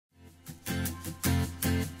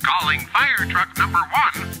Calling Firetruck number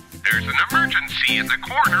 1. There's an emergency at the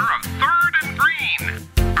corner of 3rd and Green.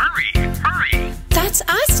 Hurry, hurry. That's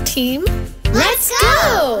us, team. Let's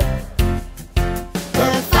go!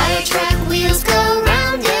 The fire truck wheels go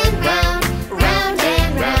round and round, round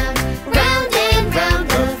and round, round and round.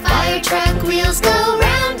 The fire truck wheels go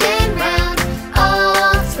round and round,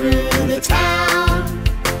 all through the town.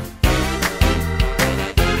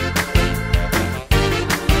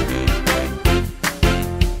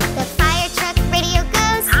 The fire truck radio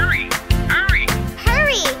goes, Hurry, hurry,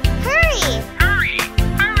 hurry, hurry. hurry,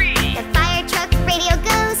 hurry. The fire truck radio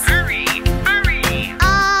goes, Hurry, hurry.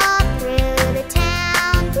 all through the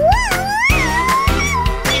town.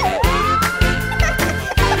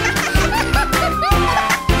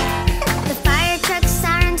 The fire truck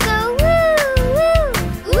sirens go woo, woo,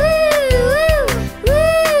 woo, woo, woo,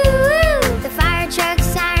 woo. The fire truck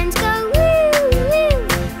sirens go woo, woo,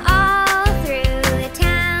 all through the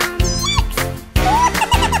town.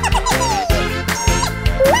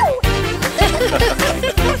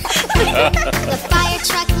 The fire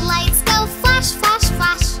truck lights go flash, flash,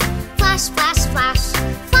 flash, flash, flash, flash,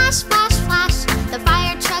 flash, flash, flash. The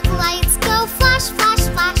fire truck lights go flash, flash,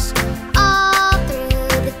 flash, all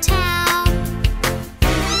through the town.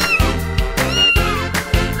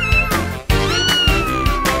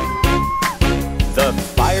 The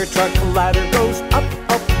fire truck ladder goes up,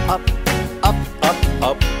 up, up, up, up,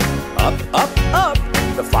 up, up, up, up.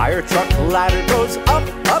 The fire truck ladder goes up,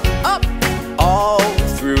 up, up, all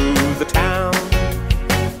through the town.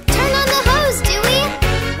 Turn on the hose, Dewey.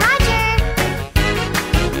 Roger.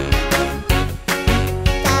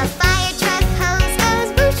 The fire truck hose goes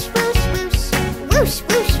whoosh, whoosh, whoosh, whoosh,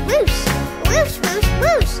 whoosh, whoosh, whoosh, whoosh,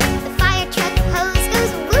 whoosh. The fire truck hose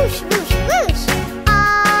goes whoosh, whoosh, whoosh,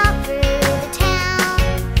 all through the town.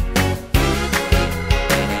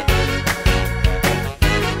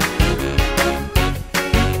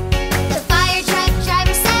 The fire truck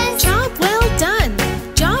driver says, Job well done.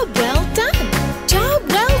 Job well done. Job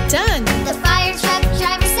well done. the fire truck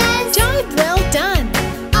driver says, Job well done.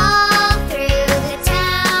 all through the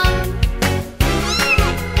town.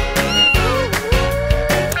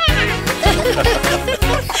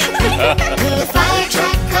 The fire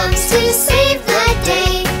truck comes to save the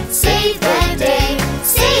day, save the day,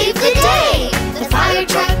 save the day. The fire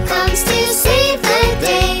truck comes to save the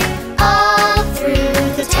day, all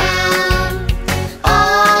through the town,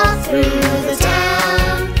 all through the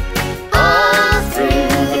town, all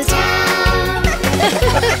through the town.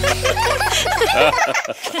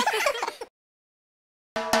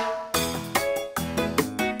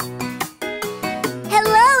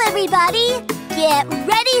 Hello, everybody! Get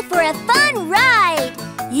ready for a fun ride!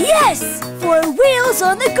 Yes! For wheels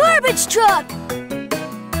on the garbage truck!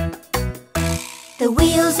 The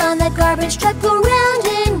wheels on the garbage truck go round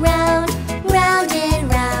and round, round and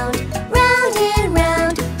round, round and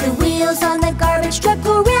round. The wheels on the garbage truck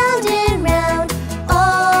go round and round,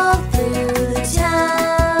 all through the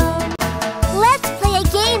town. Let's play a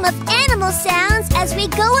game of animal sounds as we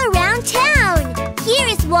go around town. Here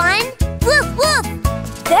is one. Woof, woof.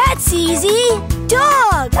 That's easy.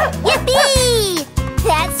 Dog. Yippee!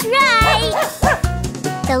 That's right.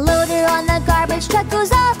 The loader on the garbage truck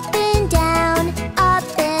goes up and down, up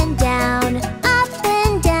and down, up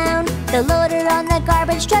and down. The loader on the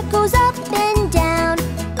garbage truck goes up and down,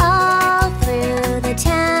 all through the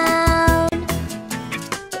town.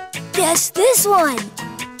 Guess this one.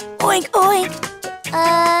 Oink, oink.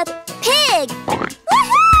 Pig.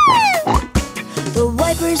 Woohoo! The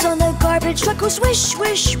wipers on the garbage truck go swish,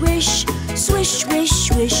 swish, swish, swish, swish,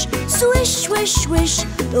 swish, swish, swish, swish.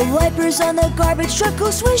 The wipers on the garbage truck go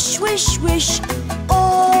swish, swish, swish,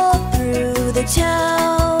 all through the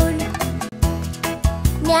town.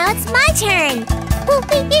 Now it's my turn.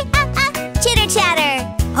 Chitter chatter.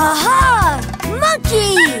 Aha!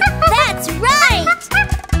 Monkey! That's right!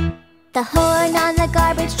 The horn on the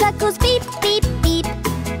garbage truck goes beep, beep, beep,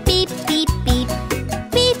 beep, beep, beep,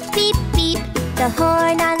 beep, beep, beep. The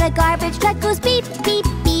horn on the garbage truck goes beep, beep,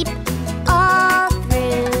 beep, all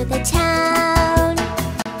through the town.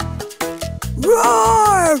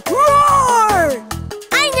 Roar! Roar!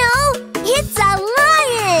 I know! It's a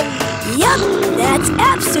lion! Yup, that's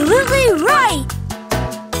absolutely right!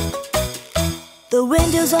 The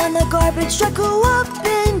windows on the garbage truck go up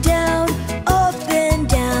and down, up and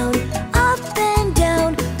down, up and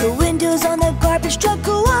down. The windows on the garbage truck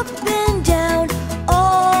go up and down,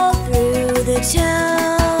 all through the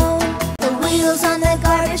town. The wheels on the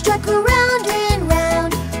garbage truck go round and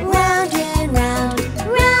round, round and round,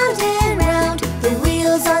 round and round. The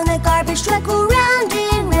wheels on the garbage truck go round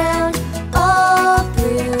and round, all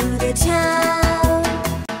through the town.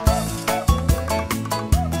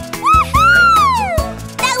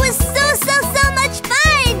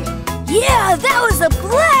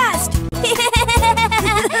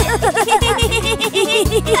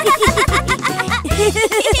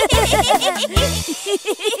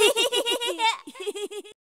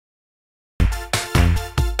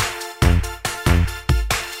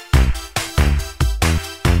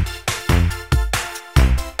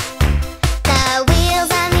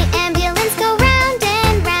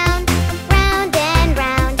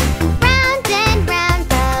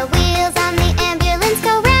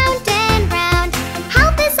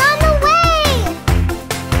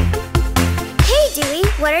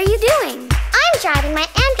 What are you doing? I'm driving my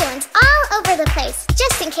ambulance all over the place,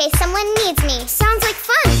 just in case someone needs me. Sounds like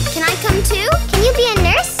fun. Can I come too? Can you be a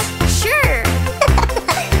nurse? Sure.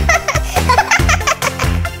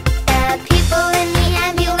 The people in the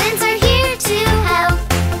ambulance are here to help.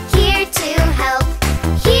 Here to help.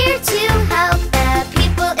 Here to help. The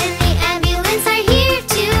people in the ambulance are here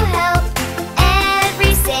to help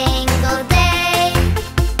every single day.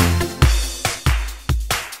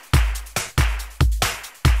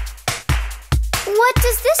 What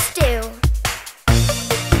does this do?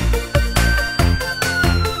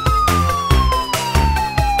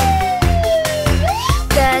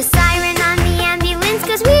 The siren on the ambulance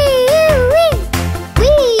goes wee-oo-wee,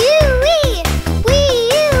 wee-oo-wee,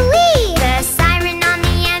 wee-oo-wee. The siren on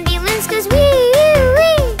the ambulance goes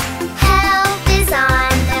wee-oo-wee. Help is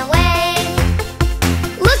on the way.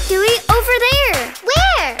 Look, Dewey, over there.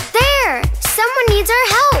 Where? There. Someone needs our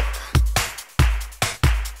help.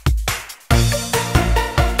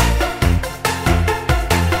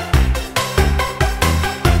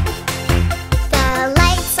 The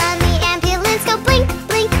lights on the ambulance go blink,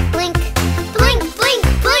 blink, blink. Blink, blink,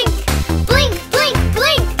 blink. Blink, blink,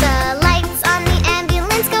 blink. The lights on the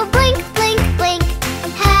ambulance go blink, blink, blink.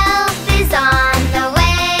 Help is on the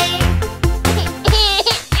way.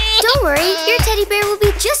 Don't worry, your teddy bear will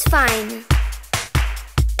be just fine.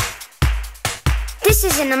 This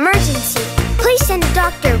is an emergency. Please send a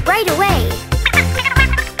doctor right away.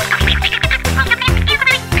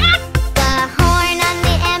 The horn on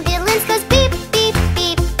the ambulance goes beep, beep,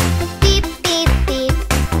 beep. Beep, beep, beep.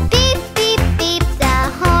 Beep, beep, beep. The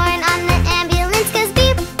horn on the ambulance goes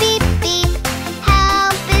beep, beep, beep.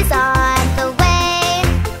 Help is on the way.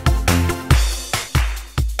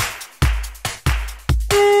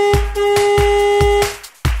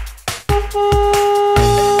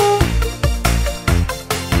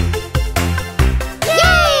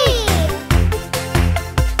 Yay!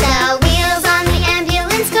 The wheels on the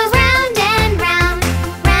ambulance go round and round,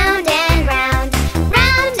 round and round,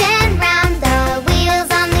 round and round. The wheels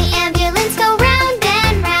on the ambulance go round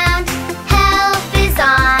and round. Help is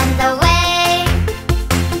on the way.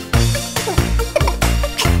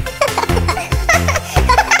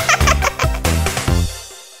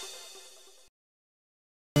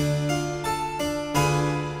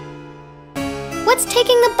 What's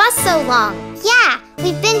taking the bus so long? Yeah,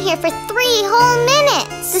 we've been here for 3 whole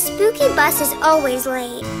minutes. The spooky bus is always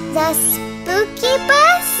late. The spooky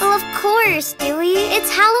bus? Well, of course, Dewey.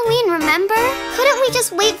 It's Halloween, remember? Couldn't we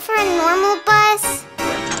just wait for a normal bus?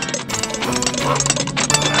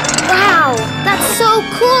 Wow, that's so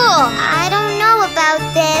cool. I don't know about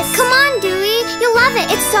this. Come on, Dewey. You'll love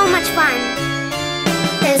it. It's so much fun.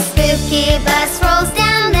 The spooky bus rolls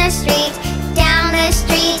down the street, down the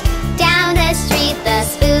street, down the street. The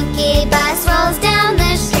spooky bus rolls down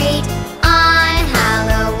the street on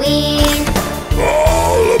Halloween.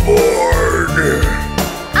 All aboard!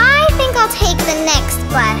 I think I'll take the next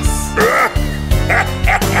bus.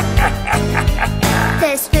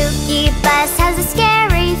 The spooky bus has a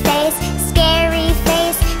scary face, scary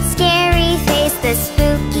face, scary face. The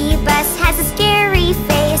spooky bus has a scary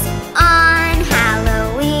face on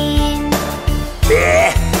Halloween.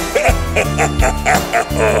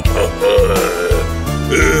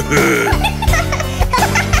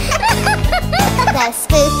 The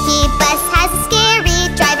spooky bus has a scary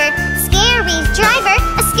driver, scary driver,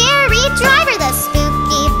 a scary driver. The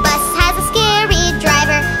spooky bus has a scary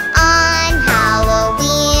driver on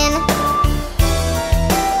Halloween.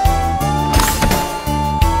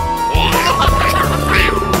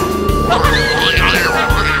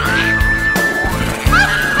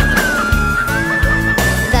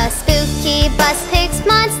 The spooky bus picks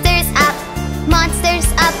monsters up, monsters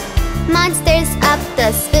up, monsters up.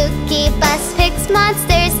 The spooky bus picks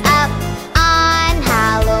monsters up on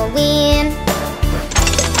Halloween.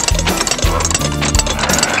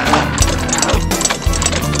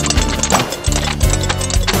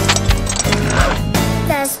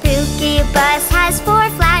 The spooky bus has 4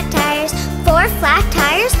 flat tires, 4 flat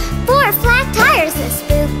tires, 4 flat tires. The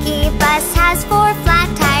spooky bus has 4 flat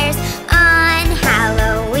tires on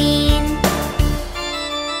Halloween.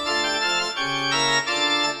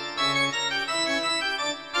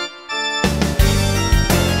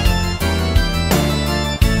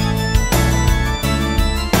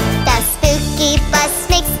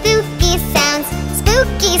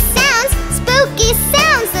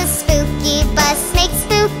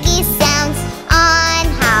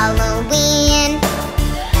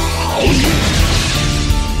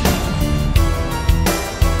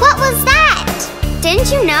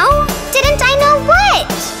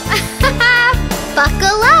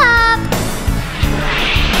 Buckle up!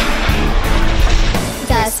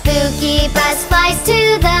 The spooky bus flies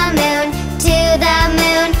to the moon, to the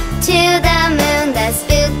moon, to the moon. The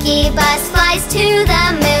spooky bus flies to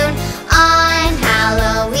the moon on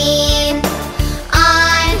Halloween,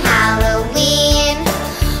 on Halloween,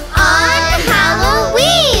 on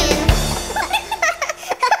Halloween.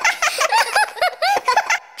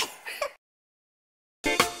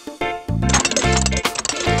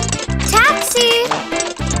 Taxi!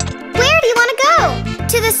 Where do you want to go?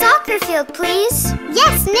 To the soccer field, please.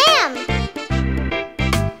 Yes, ma'am.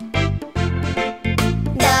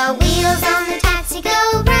 The wheels on the taxi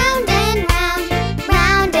go round and round,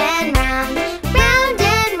 round and round, round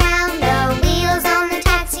and round. The wheels on the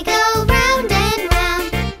taxi go round and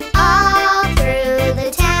round, all through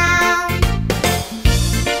the town.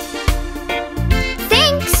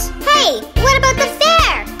 Thanks. Hey, what about the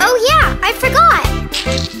fare? Oh yeah, I forgot.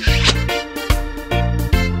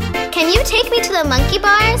 Can you take me to the monkey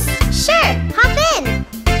bars? Sure, hop in.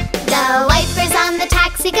 The wipers on the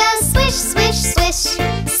taxi go swish, swish, swish,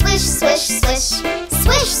 swish, swish, swish,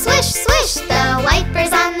 swish, swish, swish. The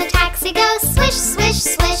wipers on the taxi go swish, swish,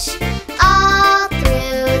 swish, all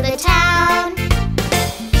through the town.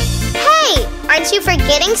 Hey, aren't you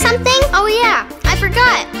forgetting something? Oh yeah, I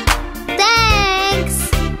forgot. Thanks.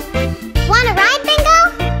 Want a ride, Bingo?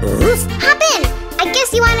 Hop in. I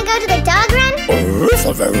guess you want to go to the dog run?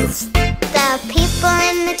 The people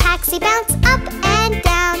in the taxi bounce up and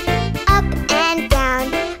down, up and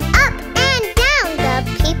down, up and down. The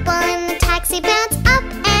people in the taxi bounce up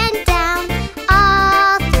and down,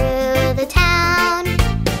 all through the town.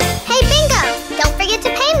 Hey, Bingo, don't forget to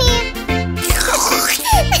pay me.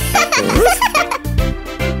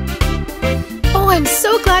 Oh, I'm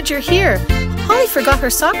so glad you're here. Holly forgot her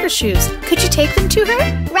soccer shoes. Could you take them to her?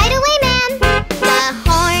 Right away, ma'am. The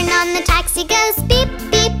horn on the taxi goes beep,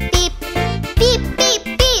 beep, beep, beep, beep,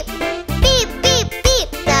 beep, beep, beep, beep.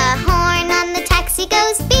 The horn on the taxi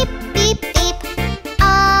goes beep, beep, beep,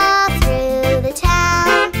 all through the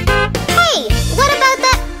town. Hey, what about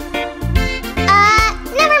the...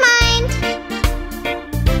 never mind.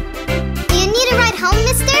 Do you need a ride home,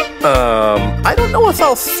 mister? I don't know if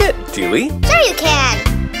I'll fit, Dewey. Sure you can.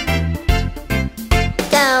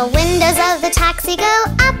 The windows of the taxi go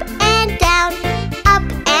up and down, up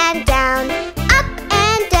and down, up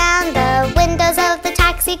and down. The windows of the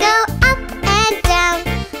taxi go up and down,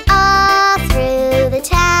 all through the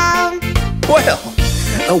town.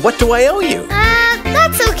 Well, what do I owe you?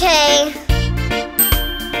 That's okay.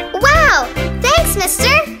 Wow, thanks,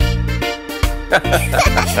 mister.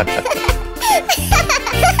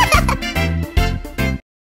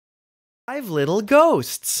 5 little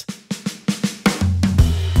ghosts.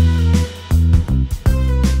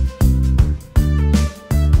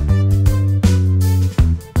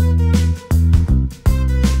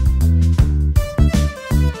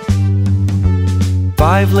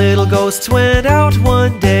 Five little ghosts went out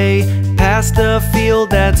one day, past a field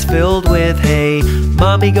that's filled with hay.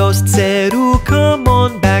 Mommy ghost said, "Ooh, come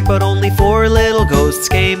on back," but only 4 little ghosts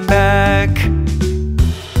came back.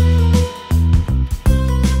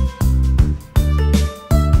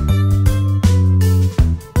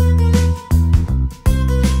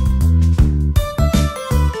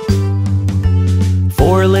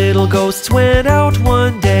 Four little ghosts went out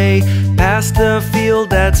one day, past a field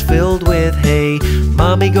that's filled with hay.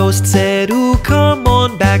 Mommy ghost said, "Ooh, come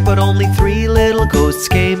on back," but only 3 little ghosts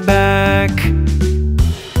came back.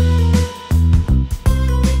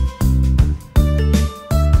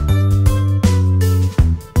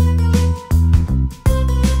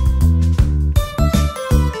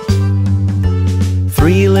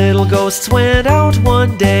 Three little ghosts went out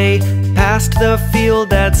one day, past the field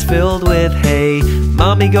that's filled with hay.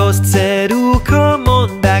 Mommy ghost said, "Ooh, come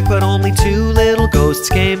on back," but only 2 little ghosts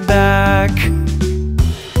came back.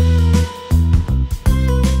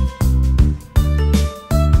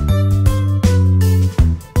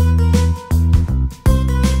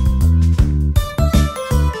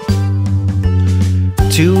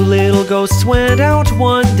 Two little ghosts went out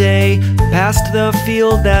one day, past the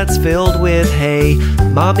field that's filled with hay.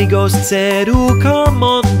 Mommy ghost said, "Ooh, come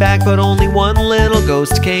on back," but only 1 little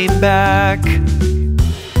ghost came back.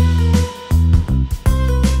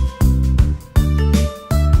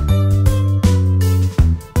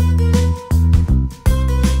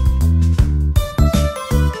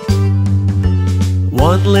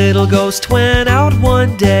 One little ghost went out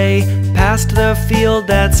one day, past the field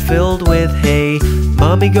that's filled with hay.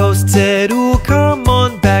 Mommy ghost said, "Ooh, come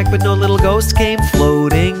on back," but no little ghost came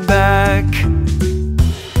floating back.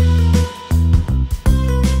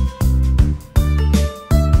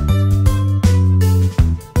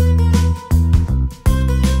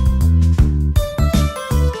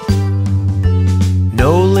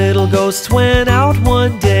 ghosts went out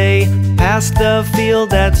one day, past the field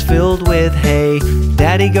that's filled with hay.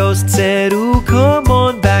 Daddy Ghost said, "Ooh, come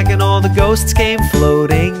on back," and all the ghosts came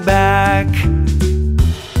floating back.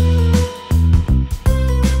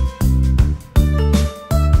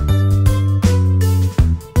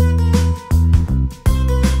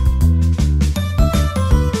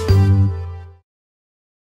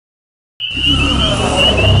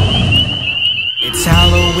 It's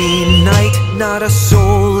Halloween night, not a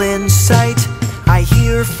soul in sight. I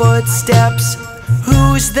hear footsteps,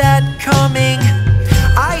 who's that coming?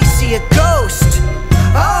 I see a ghost,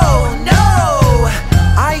 oh no!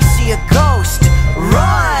 I see a ghost,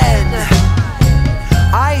 run!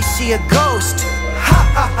 I see a ghost, ha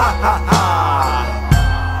ha ha ha ha!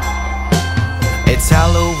 It's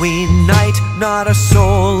Halloween night, not a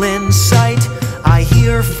soul in sight. I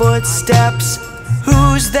hear footsteps,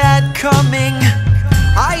 who's that coming?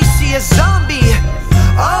 I see a zombie,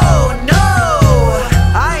 oh no!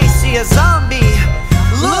 I see a zombie,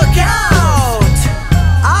 look out!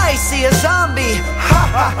 I see a zombie, ha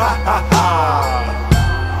ha ha ha ha!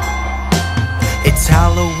 It's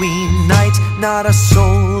Halloween night, not a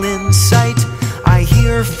soul in sight. I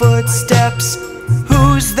hear footsteps,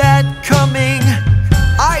 who's that coming?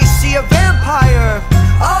 I see a vampire,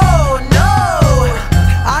 oh no!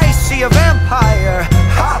 I see a vampire,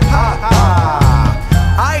 ha ha ha!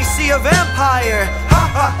 I see a vampire, ha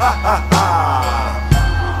ha ha ha ha!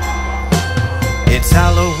 It's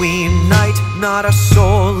Halloween night, not a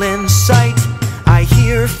soul in sight. I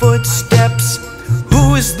hear footsteps,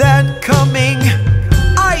 who is that coming?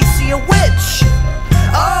 I see a witch,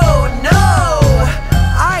 oh no!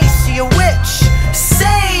 I see a witch,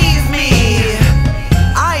 save me!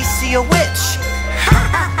 I see a witch, ha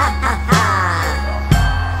ha ha ha ha!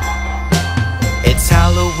 It's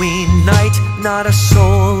Halloween night, not a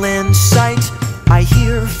soul in sight. I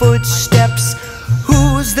hear footsteps,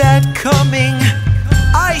 who's that coming?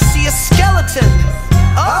 I see a skeleton,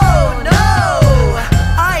 oh no!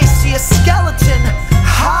 I see a skeleton,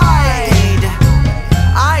 hide!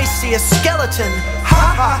 I see a skeleton,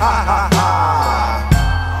 ha ha ha ha ha!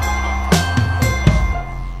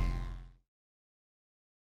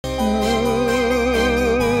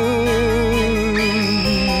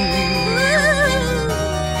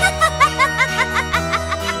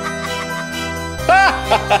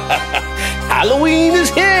 Halloween is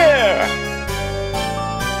here!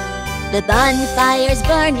 The bonfire's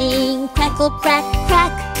burning, crackle, crack,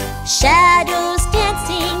 crack. Shadows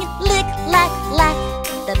dancing, lick, lack, lack.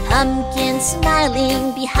 The pumpkin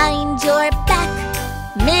smiling behind your back.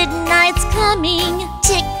 Midnight's coming,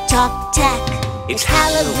 tick, tock, tack. It's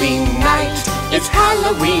Halloween night, it's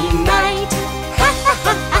Halloween night. Ha ha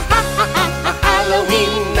ha ha ha ha ha!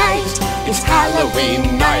 Halloween night, it's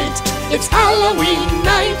Halloween night, it's Halloween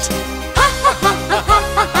night. Ha ha ha ha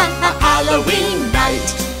ha ha ha! Halloween night.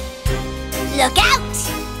 Look out!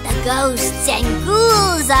 The ghosts and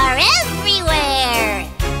ghouls are everywhere!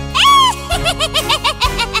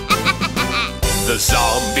 The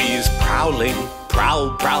zombies prowling,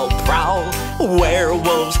 prowl, prowl, prowl.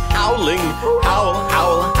 Werewolves howling, howl,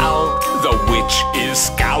 howl, howl. The witch is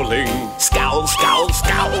scowling, scowl, scowl,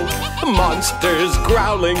 scowl. Monsters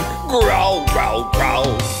growling, growl, growl,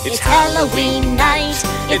 growl. It's Halloween night,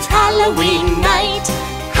 it's Halloween night.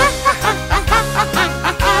 Ha ha ha ha ha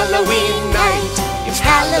ha! Halloween night, it's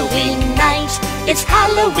Halloween night, it's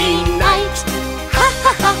Halloween night. Ha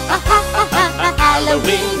ha ha ha ha ha!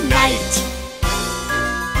 Halloween night.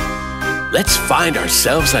 Let's find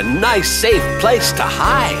ourselves a nice, safe place to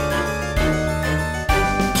hide.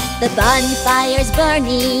 The bonfire's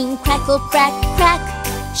burning, crackle, crack, crack.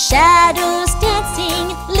 Shadows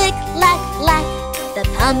dancing, lick, lack, lack. The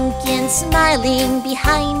pumpkin smiling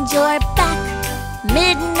behind your back.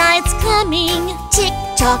 Midnight's coming, tick,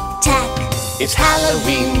 tock, tack. It's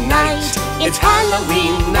Halloween night, it's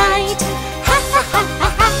Halloween night. Ha ha ha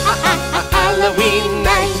ha ha ha! Halloween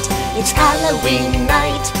night, it's Halloween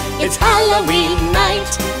night, it's Halloween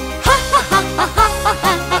night. Ha ha ha ha ha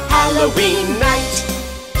ha! Halloween night.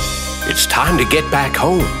 It's time to get back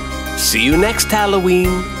home. See you next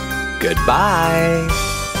Halloween. Goodbye.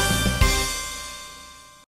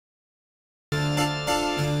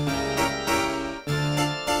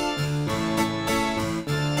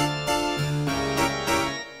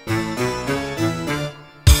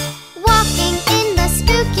 Walking in the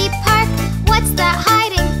spooky park. What's that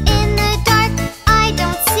hiding in the dark? I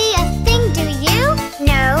don't see a thing, do you?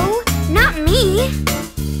 No, not me.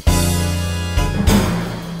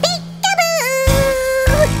 Peek-a-boo!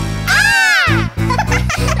 Ah!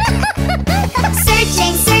 Searching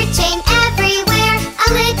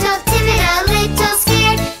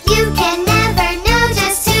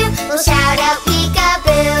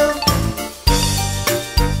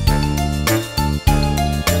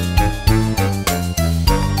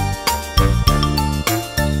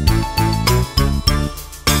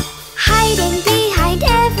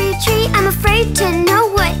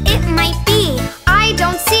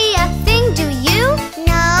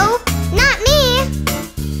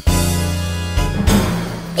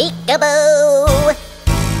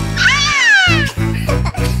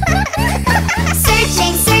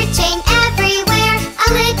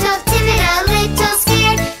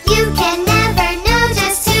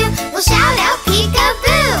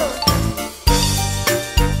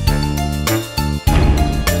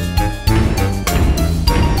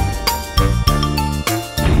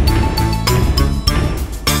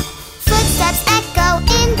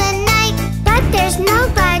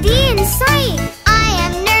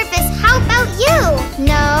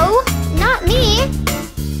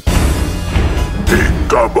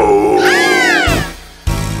Peekaboo!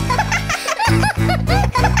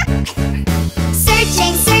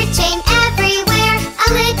 Searching, searching everywhere.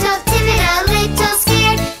 A little timid, a little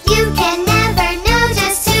scared. You can never know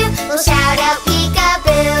just who will shout out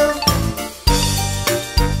peekaboo.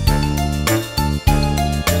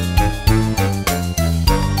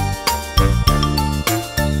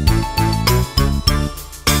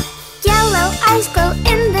 Yellow eyes glow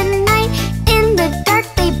in the night. In the dark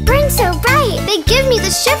they burn so bright. They give me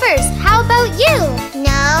the shivers. How about you?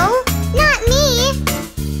 No, not me.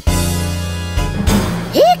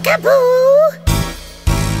 Peekaboo!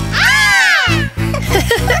 Ah!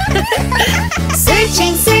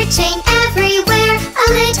 Searching, searching everywhere. A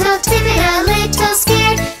little timid, a little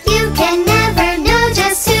scared. You can never know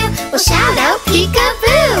just who will shout out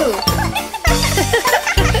peekaboo.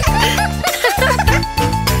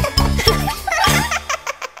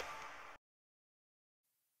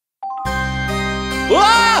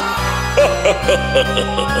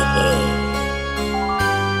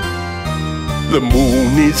 The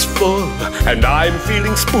moon is full and I'm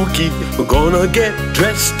feeling spooky. We're gonna get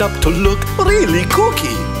dressed up to look really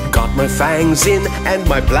kooky. Got my fangs in and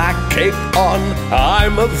my black cape on.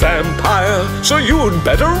 I'm a vampire, so you'd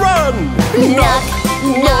better run. Knock,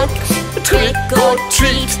 knock, trick or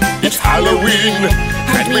treat. It's Halloween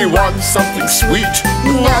and we want something sweet.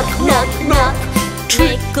 Knock, knock, knock,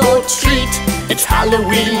 trick or treat. It's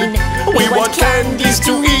Halloween, we want candies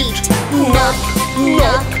to eat. Knock,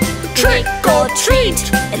 knock, trick or treat.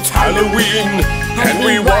 It's Halloween and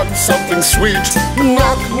we want something sweet.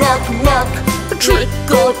 Knock, knock, knock, trick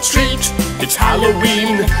or treat. It's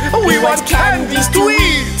Halloween, we want candies to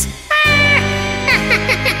eat.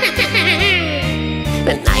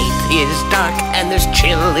 The night is dark and there's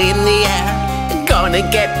chill in the air. Gonna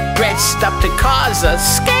get dressed up to cause a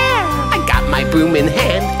scare. I got my broom in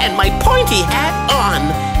hand and my pointy hat on.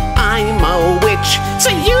 I'm a witch, so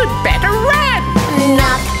you'd better run.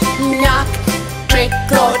 Knock, knock, trick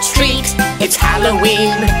or treat. It's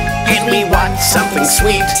Halloween and we want something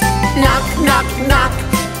sweet. Knock, knock, knock,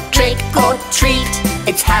 trick or treat.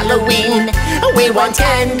 It's Halloween, we want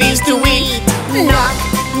candies to eat. Knock,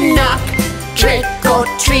 knock, trick or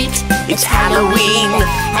treat. It's Halloween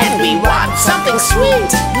and we want something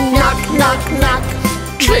sweet. Knock, knock, knock,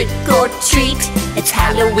 trick or treat. It's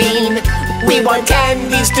Halloween, we want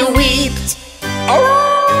candies to eat.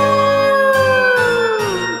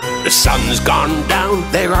 The sun's gone down,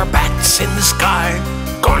 there are bats in the sky.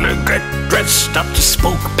 Gonna get dressed up to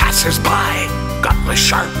spook passers-by. Got my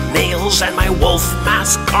sharp nails and my wolf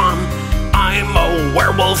mask on. I'm a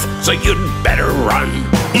werewolf, so you'd better run.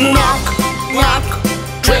 Knock, knock,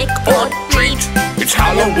 trick or treat. It's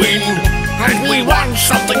Halloween and we want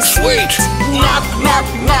something sweet. Knock, knock,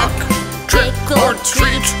 knock, trick or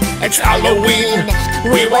treat. It's Halloween,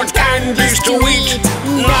 we want candies to eat.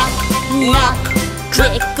 Knock, knock,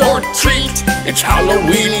 trick or treat. It's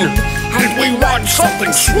Halloween and we want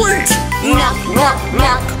something sweet. Knock, knock,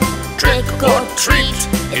 knock, trick or treat.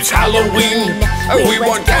 It's Halloween and we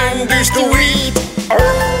want candies to eat.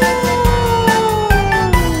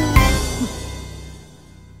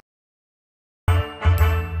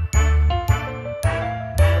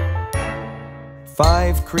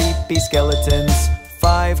 5 creepy skeletons,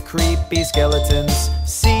 5 creepy skeletons.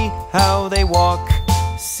 See how they walk,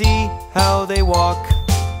 see how they walk.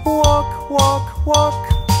 Walk, walk,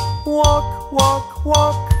 walk, walk, walk,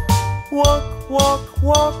 walk, walk, walk,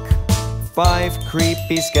 walk. 5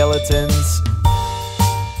 creepy skeletons.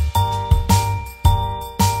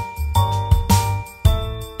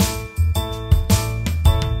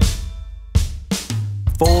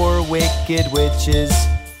 Four wicked witches,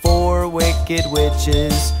 4 wicked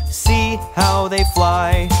witches. See how they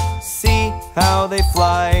fly, see how they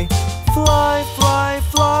fly. Fly, fly,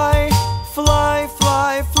 fly, fly,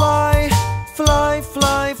 fly, fly, fly,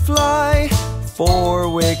 fly, fly. 4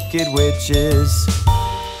 wicked witches.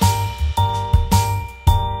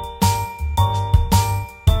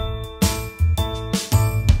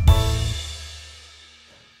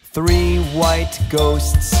 Three white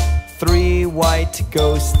ghosts, 3 white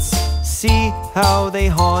ghosts. See how they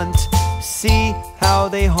haunt, see how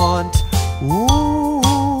they haunt. Ooh,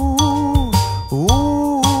 ooh,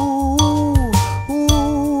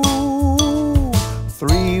 ooh.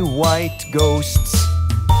 3 white ghosts.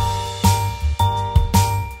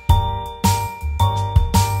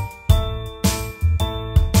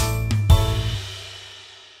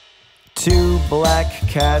 Two black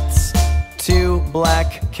cats, 2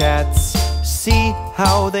 black cats. See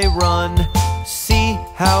how they run, see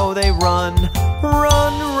how they run.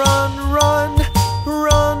 Run, run, run,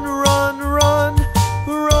 run, run, run,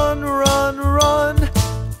 run, run, run.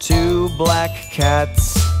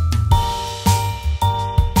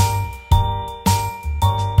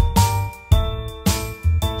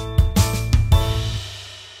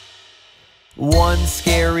 One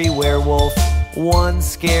scary werewolf, one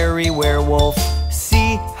scary werewolf.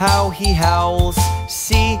 See how he howls,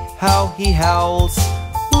 see how he howls.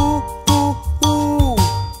 Ooh, ooh, ooh,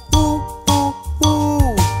 ooh, ooh,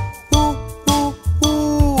 ooh, ooh, ooh,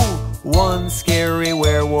 ooh. One scary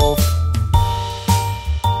werewolf.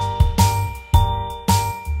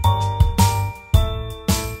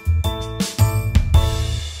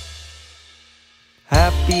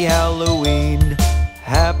 Happy Halloween,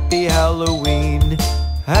 happy Halloween,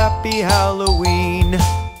 happy Halloween,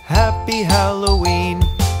 happy Halloween.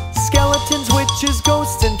 Skeletons, witches,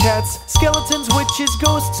 ghosts, and cats. Skeletons, witches,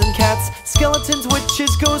 ghosts, and cats. Skeletons,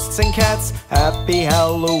 witches, ghosts, and cats. Happy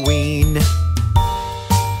Halloween.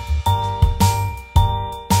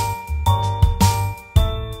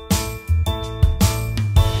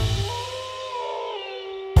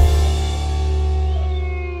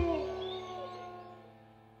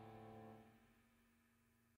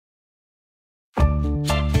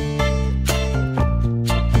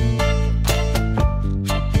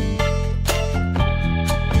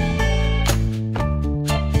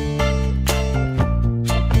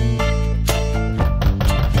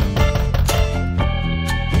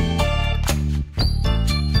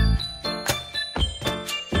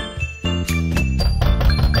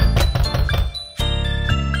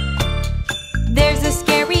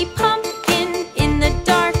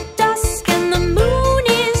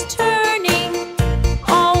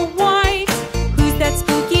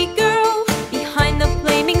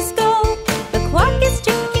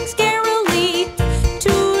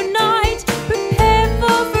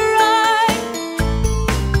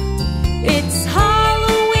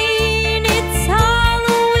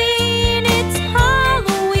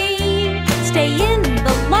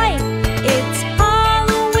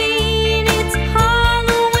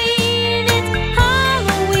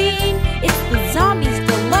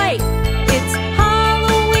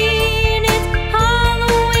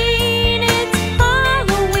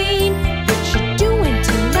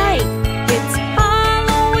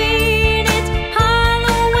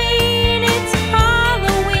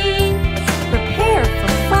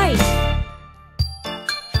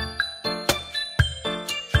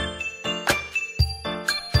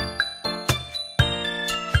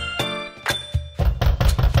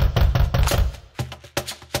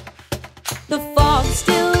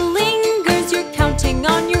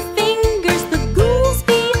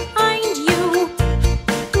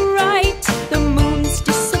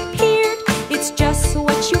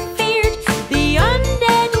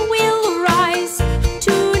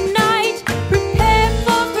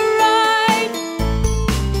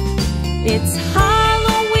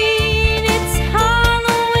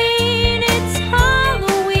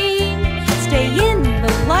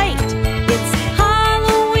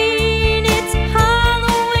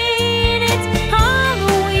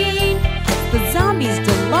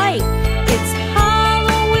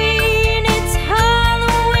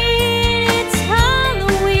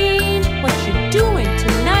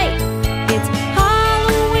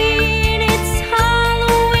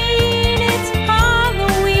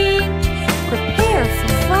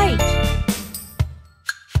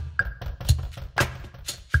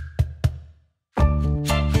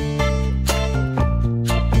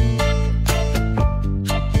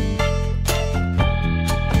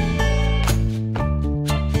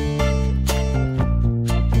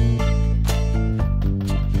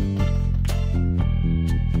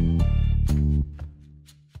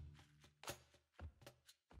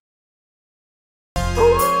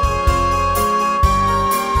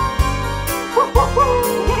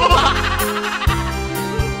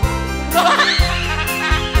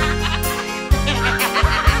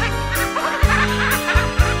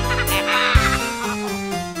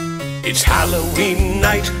 It's Halloween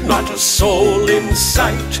night, not a soul in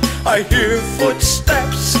sight. I hear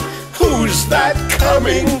footsteps, who's that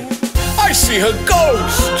coming? I see a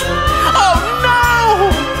ghost! Oh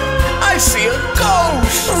no! I see a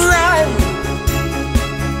ghost! Run!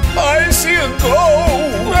 I see a ghost!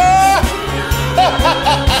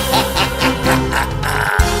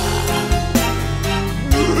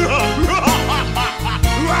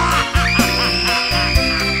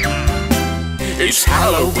 It's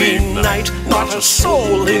Halloween night, not a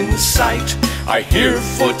soul in sight. I hear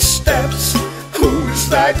footsteps, who's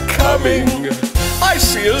that coming? I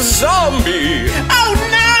see a zombie! Oh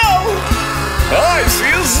no! I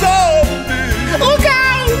see a zombie! Look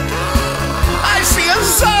out! I see a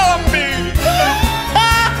zombie!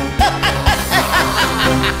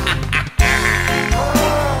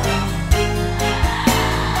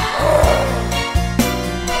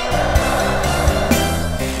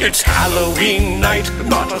 It's Halloween night,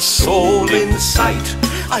 not a soul in sight.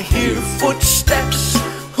 I hear footsteps,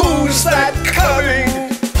 who's that coming?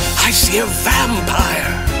 I see a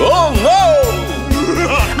vampire. Oh no!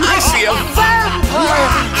 I see a vampire.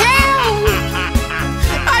 Help!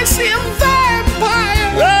 I see a vampire.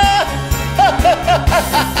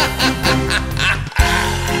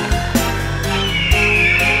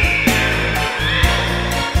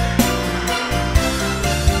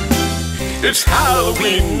 It's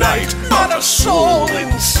Halloween night, not a soul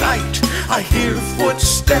in sight. I hear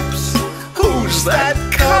footsteps, who's that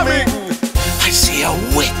coming? I see a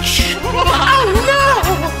witch. Oh no!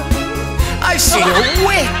 I see a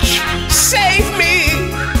witch. Save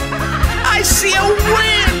me! I see a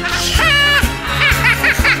witch.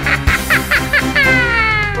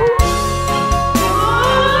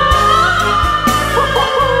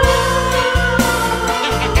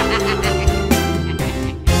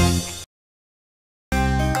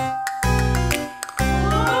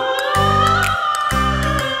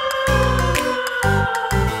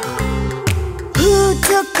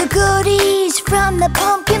 Goodies from the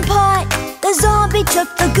pumpkin pot. The zombie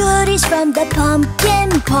took the goodies from the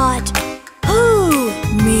pumpkin pot. Who?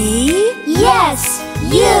 Me? Yes,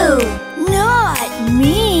 you. Not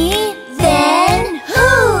me. Then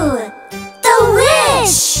who? The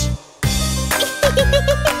witch.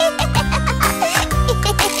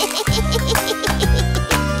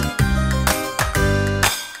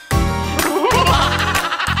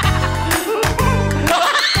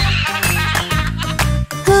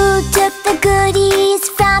 Goodies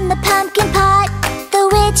from the pumpkin pot. The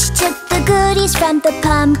witch took the goodies from the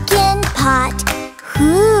pumpkin pot.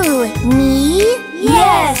 Who? Me?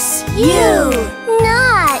 Yes, you.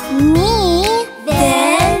 Not me.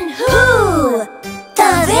 Then who?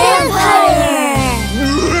 The vampire.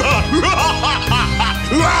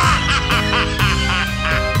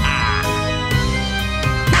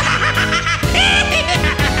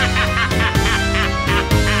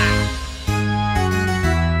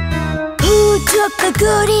 Took the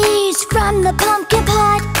goodies from the pumpkin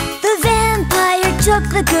pot. The vampire took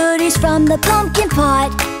the goodies from the pumpkin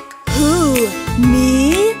pot. Who?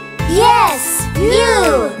 Me? Yes,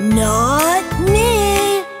 you. Not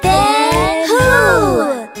me. Then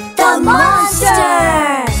who? The monster.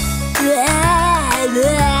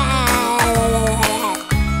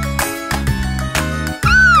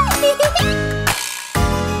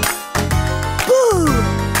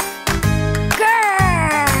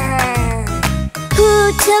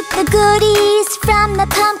 Took the goodies from the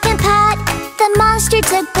pumpkin pot. The monster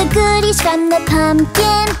took the goodies from the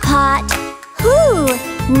pumpkin pot. Who?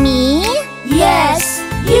 Me? Yes,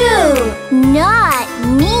 you. Not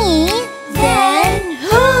me. Then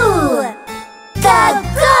who? The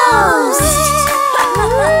ghost.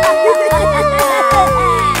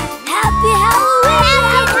 Happy Halloween!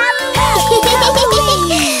 Happy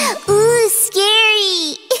Halloween! Ooh,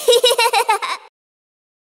 scary!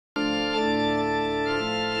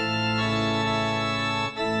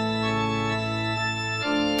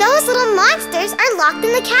 Those little monsters are locked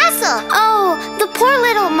in the castle. Oh, the poor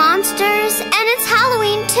little monsters. And it's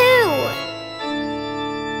Halloween too.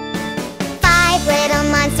 5 little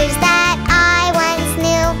monsters that I once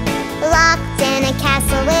knew, locked in a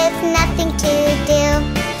castle with nothing to do.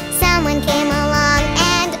 Someone came along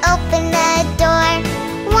and opened the door.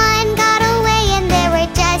 One got away and there were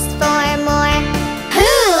just 4 more. Who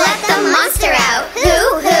let the monster out?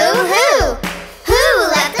 Who? Who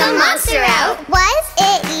let the monster out? Was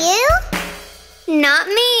it you? Not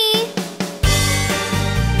me.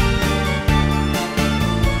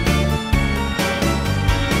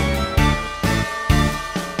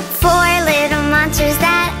 Four little monsters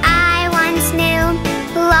that I once knew,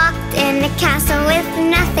 locked in a castle with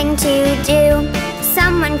nothing to do.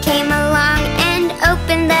 Someone came along and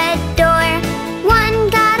opened the door. One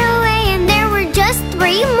got away and there were just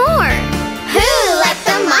 3 more. Who let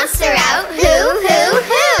the monster out? Who?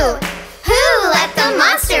 Who let the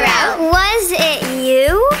monster out? Was it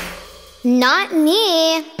you? Not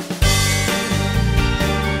me.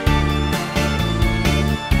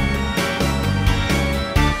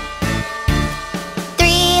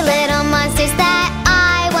 Three little monsters that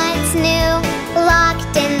I once knew,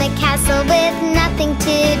 locked in the castle with nothing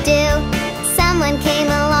to do. Someone came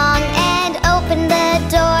along and opened the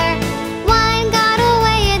door. One got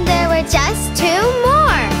away and there were just 2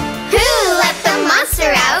 more. Who let the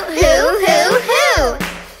monster out? Who?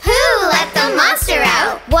 Who let the monster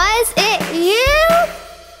out? Was it you?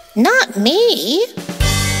 Not me.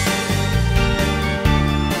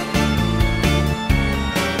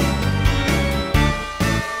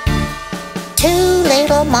 Two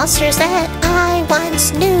little monsters that I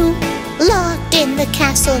once knew, locked in the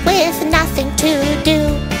castle with nothing to do.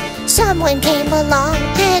 Someone came along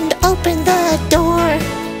and opened the door.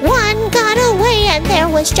 One got away and there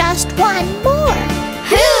was just one more.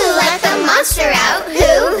 Who let the monster out?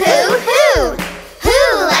 Who? Who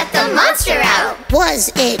let the monster out? Was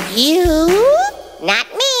it you? Not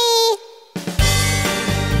me.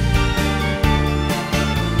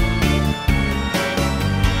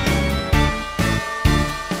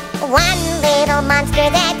 One little monster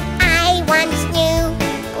that I once knew,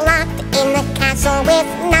 locked in the castle with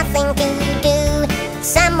nothing to do.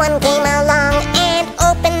 Someone came along and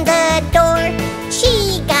opened the door.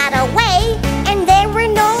 She got away and there were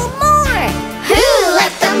no more. Who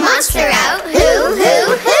let the monster out? Who?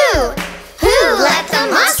 Who let the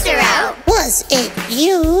monster out? Was it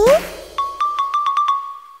you?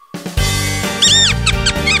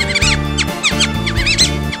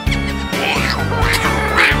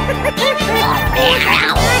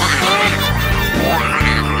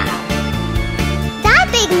 That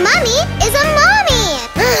big mummy is a mommy!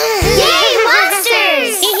 Yay,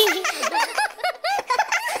 monsters!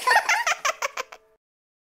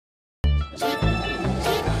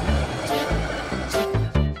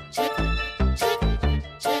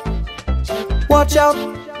 Watch out,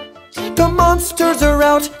 the monsters are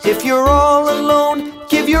out. If you're all alone,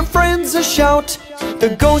 give your friends a shout.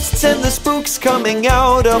 The ghosts and the spooks coming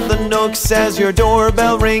out of the nooks as your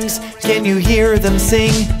doorbell rings. Can you hear them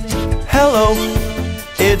sing? Hello,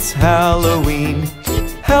 it's Halloween.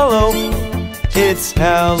 Hello, it's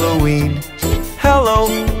Halloween. Hello,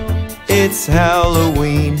 it's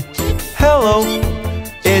Halloween. Hello,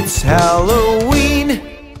 it's Halloween.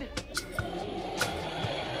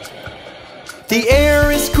 The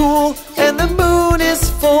air is cool and the moon is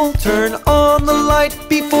full. Turn on the light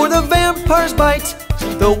before the vampires bite.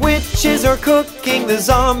 The witches are cooking, the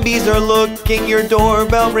zombies are looking. Your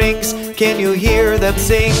doorbell rings, can you hear them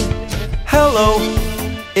sing? Hello,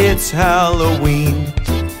 it's Halloween.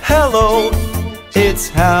 Hello, it's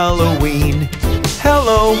Halloween.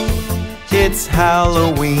 Hello, it's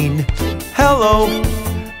Halloween. Hello,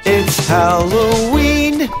 it's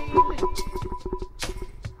Halloween.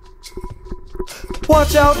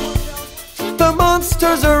 Watch out, the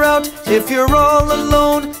monsters are out. If you're all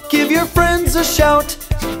alone, give your friends a shout.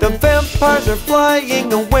 The vampires are flying,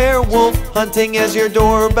 the werewolf hunting as your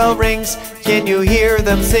doorbell rings. Can you hear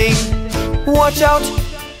them sing? Watch out,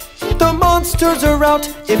 the monsters are out.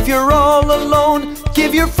 If you're all alone,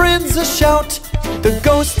 give your friends a shout. The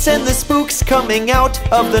ghosts and the spooks coming out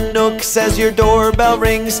of the nooks as your doorbell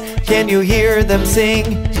rings. Can you hear them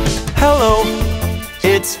sing? Hello,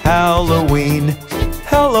 it's Halloween.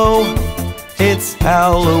 Hello, it's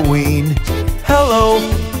Halloween. Hello,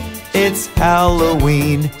 it's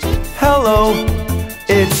Halloween. Hello,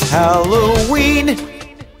 it's Halloween.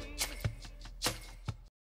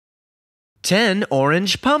 10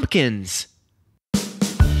 orange pumpkins.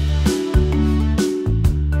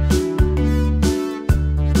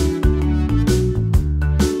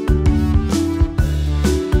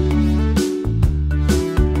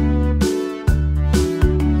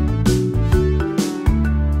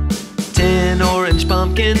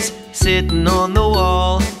 Pumpkins sitting on the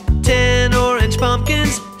wall. 10 orange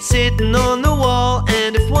pumpkins sitting on the wall.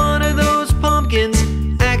 And if one of those pumpkins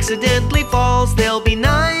accidentally falls, there'll be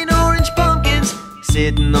 9 orange pumpkins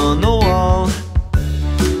sitting on the wall.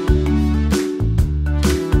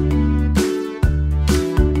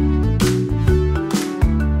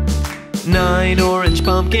 Nine orange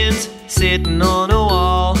pumpkins sitting on a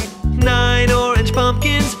wall. 9 orange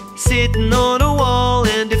pumpkins sitting on a wall.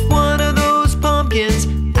 And if one of those pumpkins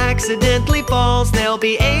accidentally falls, there'll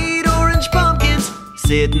be 8 orange pumpkins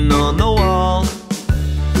sitting on the wall.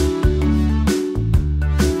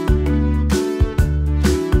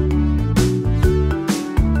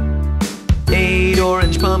 Eight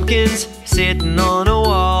orange pumpkins sitting on a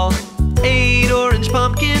wall. 8 orange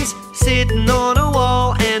pumpkins sitting on a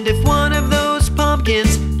wall. And if one of those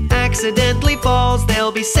pumpkins accidentally falls,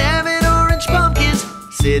 there'll be 7 orange pumpkins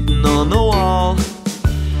sitting on the wall.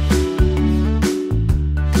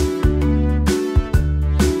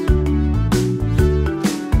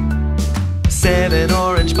 7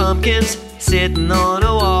 orange pumpkins sitting on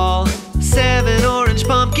a wall. 7 orange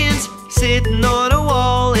pumpkins sitting on a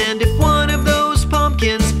wall. And if one of those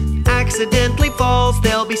pumpkins accidentally falls,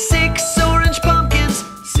 there'll be 6 orange pumpkins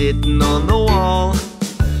sitting on the wall.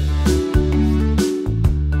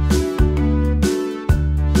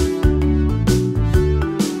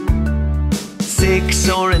 6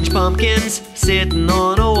 orange pumpkins sitting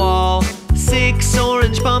on a wall. 6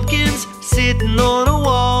 orange pumpkins sitting on a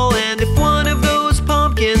wall. And if one of those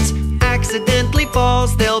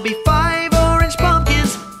falls, there'll be 5 orange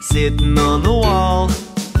pumpkins sitting on the wall.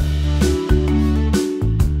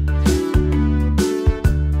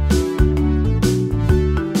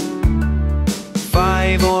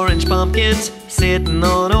 5 orange pumpkins sitting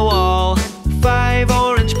on a wall. 5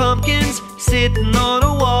 orange pumpkins sitting on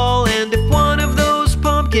a wall. And if one of those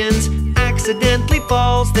pumpkins accidentally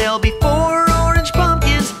falls, there'll be 4 orange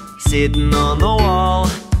pumpkins sitting on the wall.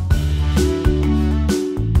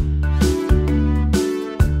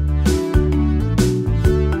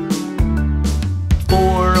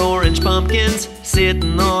 4 orange pumpkins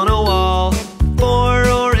sitting on a wall. 4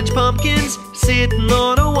 orange pumpkins sitting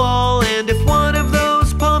on a wall. And if one of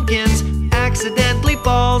those pumpkins accidentally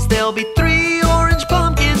falls, there'll be 3 orange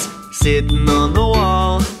pumpkins sitting on the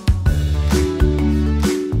wall.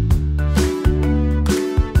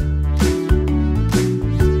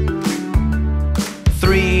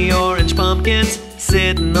 3 orange pumpkins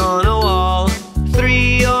sitting on a wall.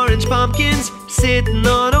 3 orange pumpkins sitting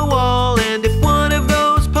on a wall. And if one of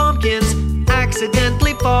those pumpkins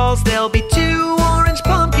accidentally falls, there'll be 2 orange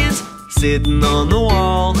pumpkins sitting on the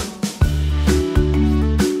wall.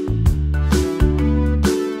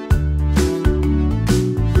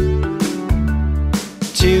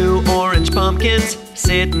 2 orange pumpkins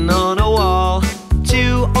sitting on a wall.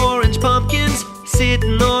 2 orange pumpkins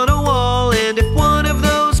sitting on a wall. And if one of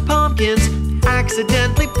those pumpkins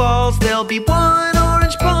accidentally falls, there'll be 1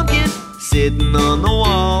 orange pumpkin sitting on the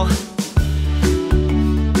wall.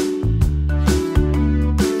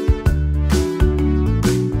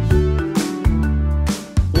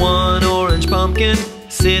 1 orange pumpkin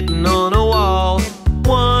sitting on a wall.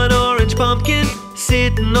 1 orange pumpkin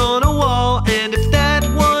sitting on a wall. And if that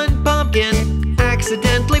 1 pumpkin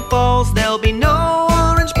accidentally falls, there'll be no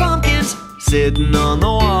orange pumpkins sitting on the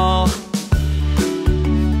wall.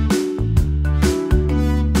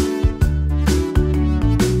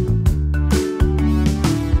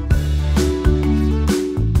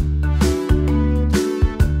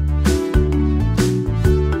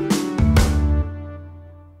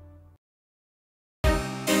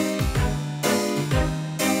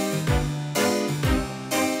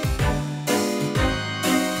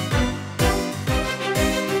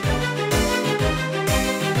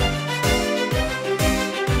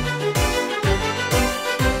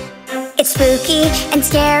 It's spooky and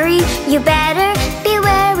scary, you better be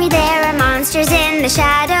wary. There are monsters in the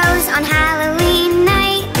shadows on Halloween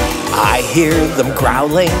night. I hear them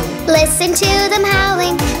growling. Listen to them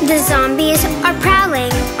howling. The zombies are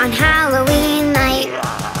prowling on Halloween night.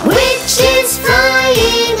 Witches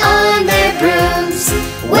flying on their brooms,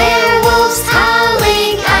 werewolves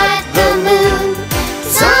howling at the moon,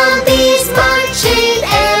 zombies marching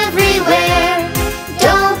everywhere.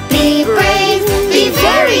 Don't be brave, be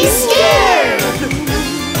very scared.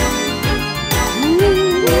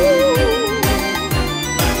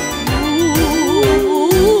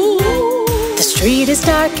 The street is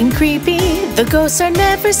dark and creepy. The ghosts are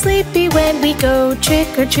never sleepy when we go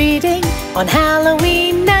trick-or-treating on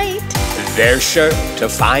Halloween night. They're sure to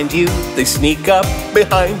find you. They sneak up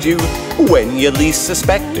behind you when you least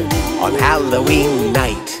suspect it on Halloween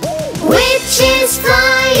night. Witches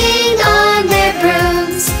flying on their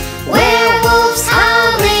brooms, werewolves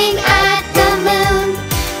howling at the moon,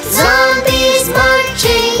 zombies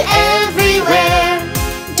marching everywhere.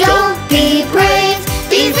 Don't be brave,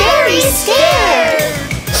 be very scared.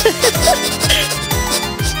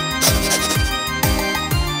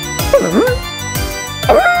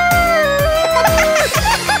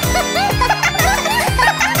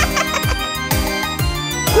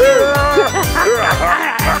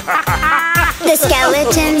 The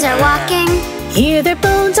skeletons are walking. Hear their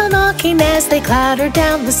bones all knocking as they clatter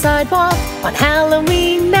down the sidewalk on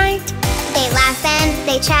Halloween night. They laugh and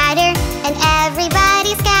they chatter, and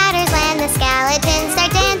everybody scatters when the skeletons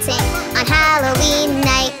start dancing on Halloween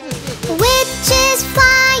night. Witches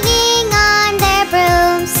flying on their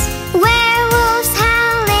brooms, werewolves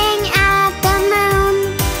howling at the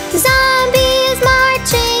moon, zombies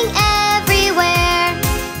marching everywhere.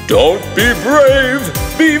 Don't be brave,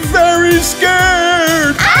 be very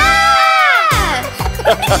scared.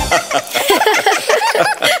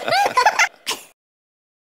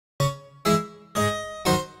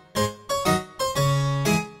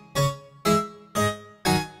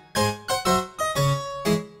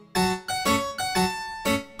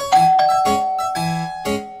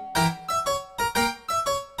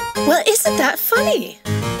 Well, isn't that funny?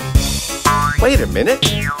 Wait a minute.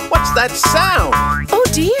 What's that sound? Oh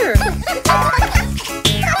dear. 5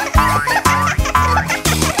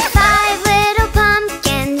 little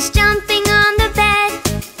pumpkins jumping on the bed.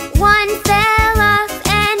 One fell off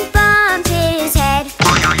and bumped his head.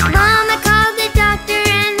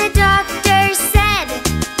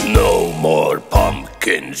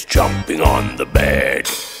 pumpkins jumping on the bed.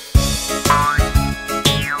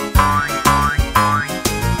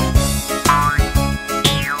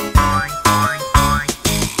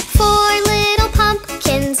 Four little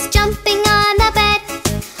pumpkins jumping on the bed.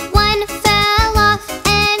 One fell off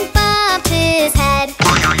and bumped his head.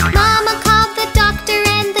 Mama called the doctor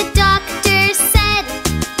and the doctor said,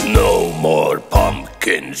 No more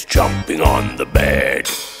pumpkins jumping on the bed.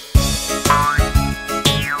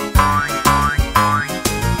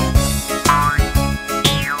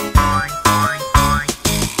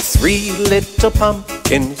 Three little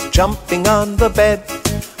pumpkins jumping on the bed.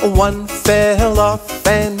 One fell off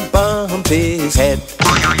and bumped his head.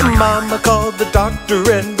 Mama called the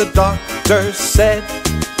doctor and the doctor said,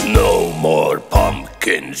 No more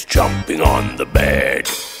pumpkins jumping on the bed.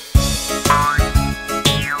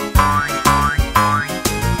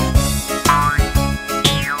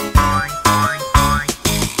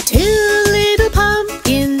 Two little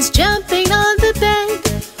pumpkins jumping on the bed.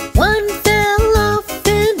 One fell off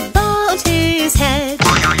and bumped his head.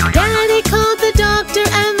 Daddy called the doctor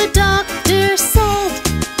and the doctor said,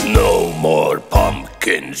 No more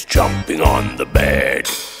pumpkins jumping on the bed.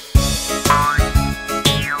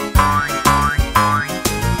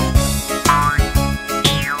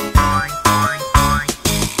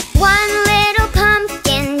 One little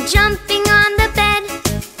pumpkin jumping on the bed.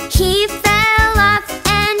 He fell off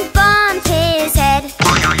and bumped his head.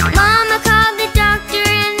 Mama called the doctor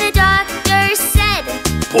and the doctor said,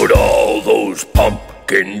 Put all those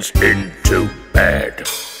pumpkins into bed.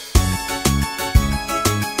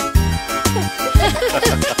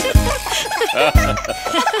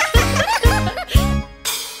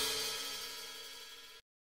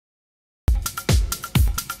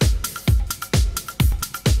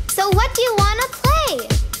 So what do you want to play?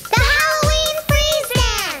 The Halloween freeze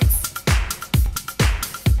dance!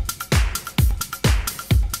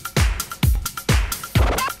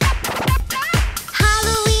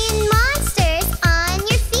 Halloween monsters on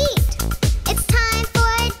your feet. It's time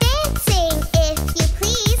for dancing, if you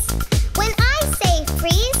please. When I say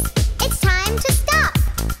freeze, it's time to stop.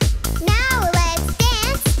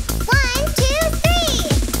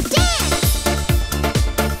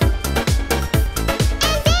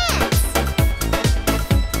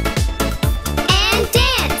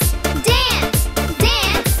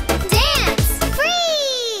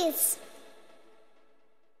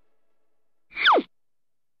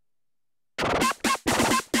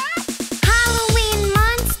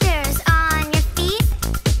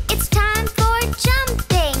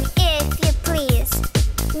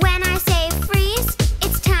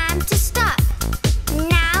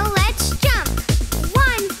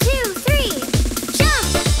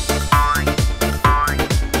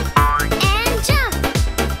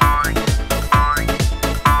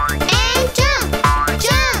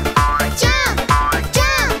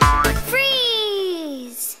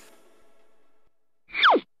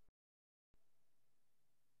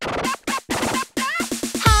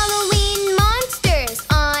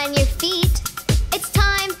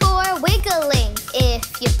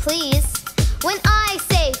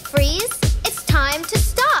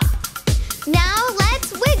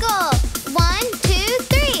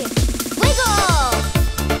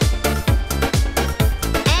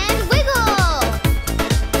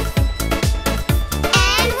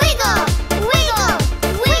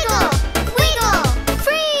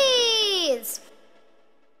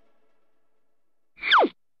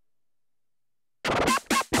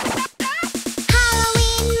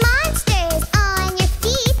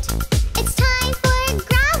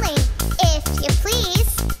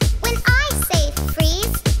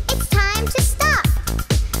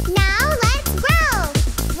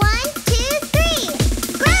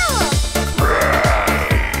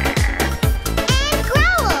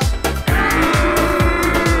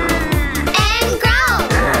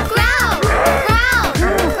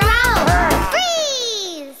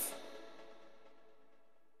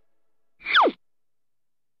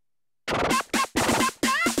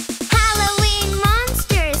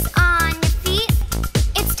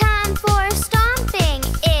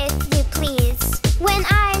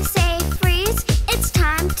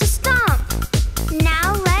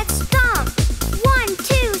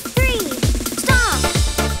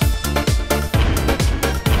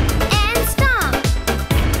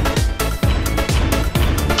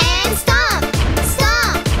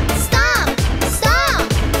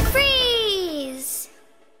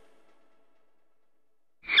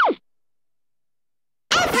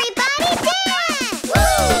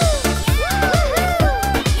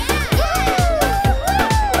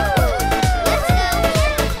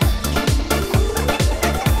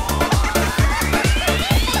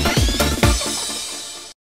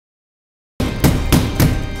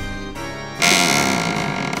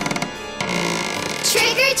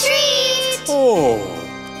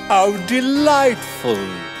 how delightful.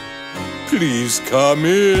 Please come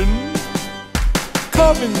in.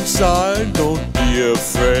 Come inside, don't be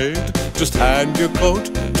afraid. Just hand your coat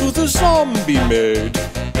to the zombie maid.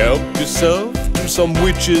 Help yourself to some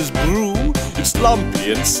witch's brew. It's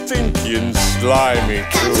lumpy and stinky and slimy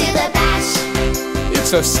too. Come to the bash.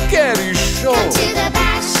 It's a scary show. Come to the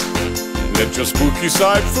bash. Let your spooky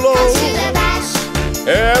side flow. Come to the bash.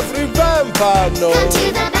 Every vampire knows. Come to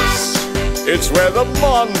the bash. It's where the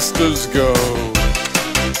monsters go.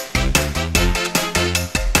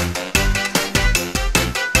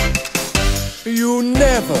 You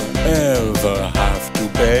never ever have to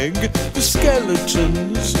beg the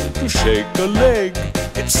skeletons to shake a leg.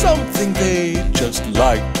 It's something they just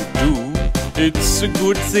like to do. It's a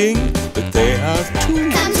good thing that they have to.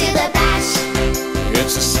 Come to the bash.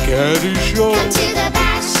 It's a scary show. Come to the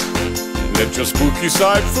bash. Let your spooky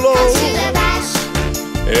side flow. Come to the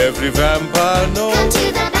bash. Every vampire knows. Come to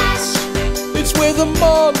the bash. It's where the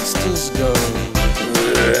monsters go.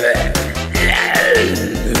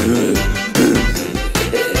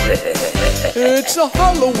 It's a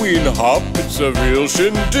Halloween hop, it's a real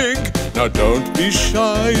shindig. Now don't be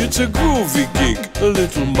shy, it's a groovy gig. The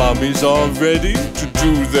little mummies are ready to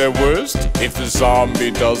do their worst if the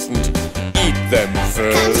zombie doesn't eat them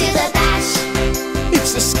first. Come to the bash.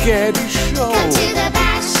 It's a scary show. Come to the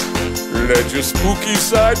bash. Let your spooky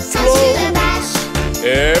side Come to flow. the bash.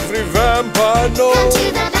 Every vampire Come knows. to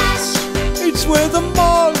the bash. It's where the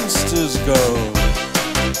monsters go.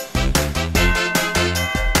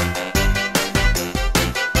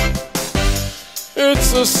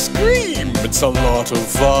 It's a scream, it's a lot of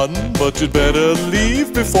fun, but you'd better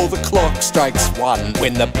leave before the clock strikes 1.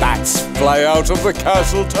 When the bats fly out of the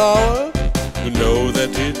castle tower, you know that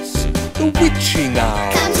it's the witching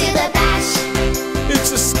hour. Come to the bash.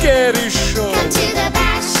 It's a scary show. Come to the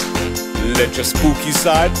bash. Let your spooky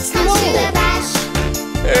side Come flow. to the bash.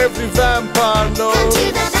 Every vampire Come knows. to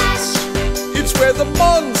the bash. It's where the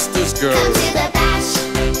monsters go. Come to the bash.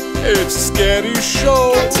 It's a scary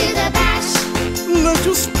show. Come to the bash. Let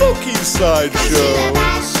your spooky side Come to the show.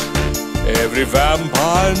 bash. Every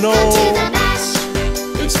vampire Come knows. to the bash.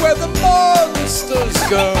 It's where the monsters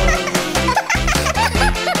go.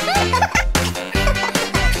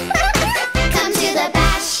 Come to the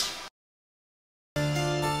bash.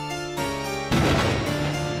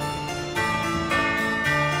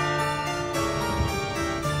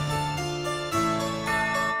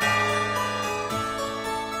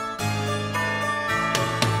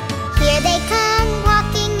 Here they come,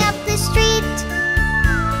 walking up the street,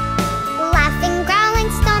 laughing, growling,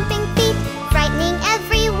 stomping feet, frightening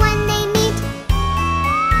everyone they meet.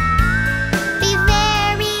 Be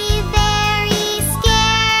very, very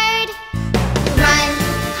scared. Run,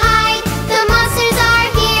 hide, the monsters are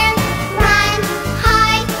here. Run,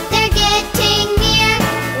 hide, they're getting near.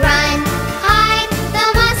 Run, hide, the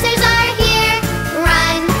monsters are here.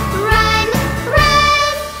 Run, run,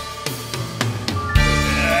 run.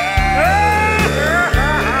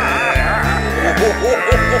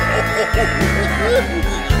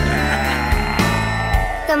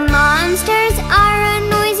 The monsters are a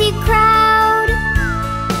noisy crowd.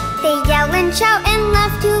 They yell and shout and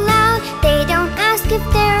laugh too loud. They don't ask if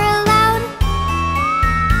they're allowed.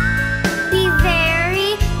 Be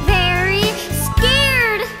very, very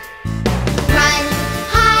scared. Run,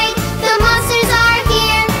 hide, the monsters are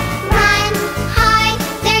here. Run, hide,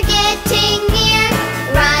 they're getting near.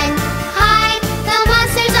 Run, hide, the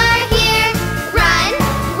monsters are here. Run,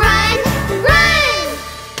 run, run.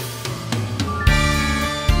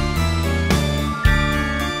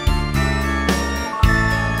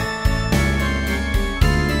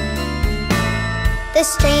 The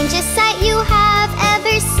strangest sight you have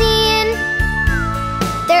ever seen.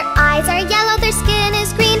 Their eyes are yellow, their skin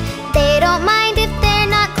is green. They don't mind if they're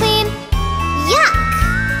not clean. Yuck!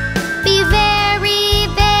 Be very,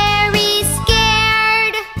 very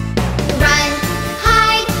scared. Run,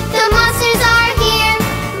 hide, the monsters are here.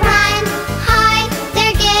 Run, hide,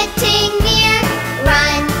 they're getting near.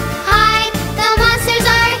 Run, hide, the monsters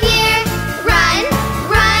are here. Run,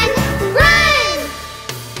 run, run.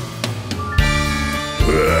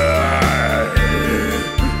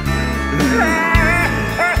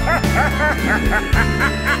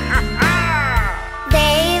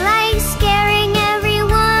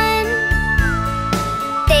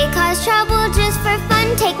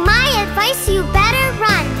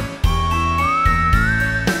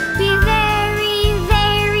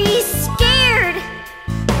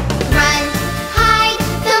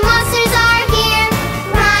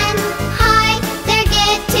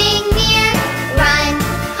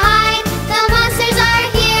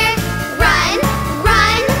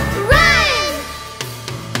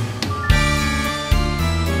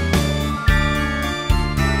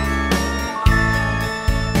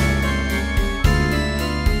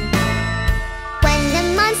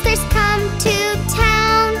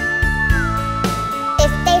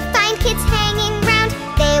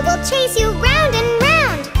 chase you round and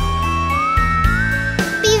round.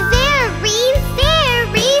 Be very,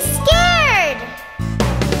 very scared.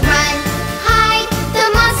 Run, hide, the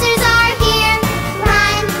monsters are here.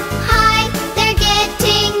 Run, hide, they're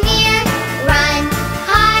getting near. Run,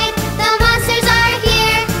 hide, the monsters are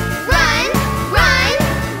here. Run, run,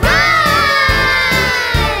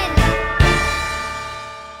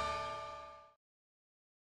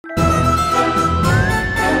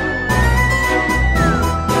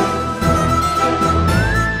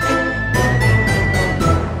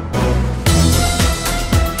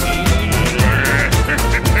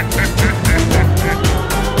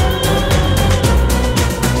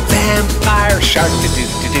 Vampire shark, do do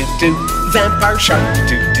do do do. Vampire shark,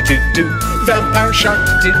 do do do do. Vampire shark,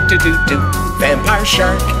 do do do do. Vampire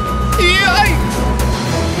shark. Yikes!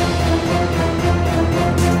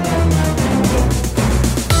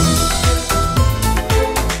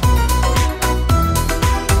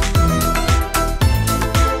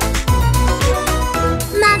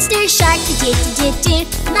 Monster shark, do do do do.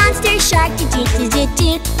 Monster shark, do do do do.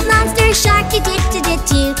 Monster shark, do do do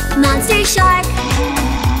do. Monster shark.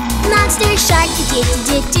 Monster shark, do do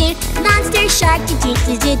do do. Monster shark, do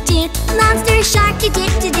do do do. Monster shark, do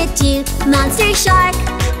do do do. Monster shark.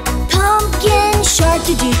 Pumpkin shark,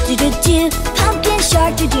 do do do do. Pumpkin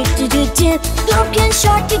shark, do do do do. Pumpkin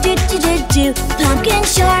shark, do do do do. Pumpkin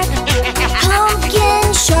shark.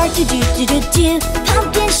 Pumpkin shark, do do do do.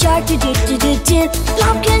 Pumpkin shark, do do do do.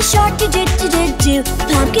 Pumpkin shark, do do do do.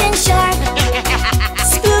 Pumpkin shark.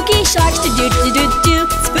 Spooky sharks, do do do do.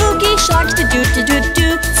 Spooky sharks, do do do do.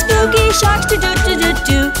 Spooky sharks,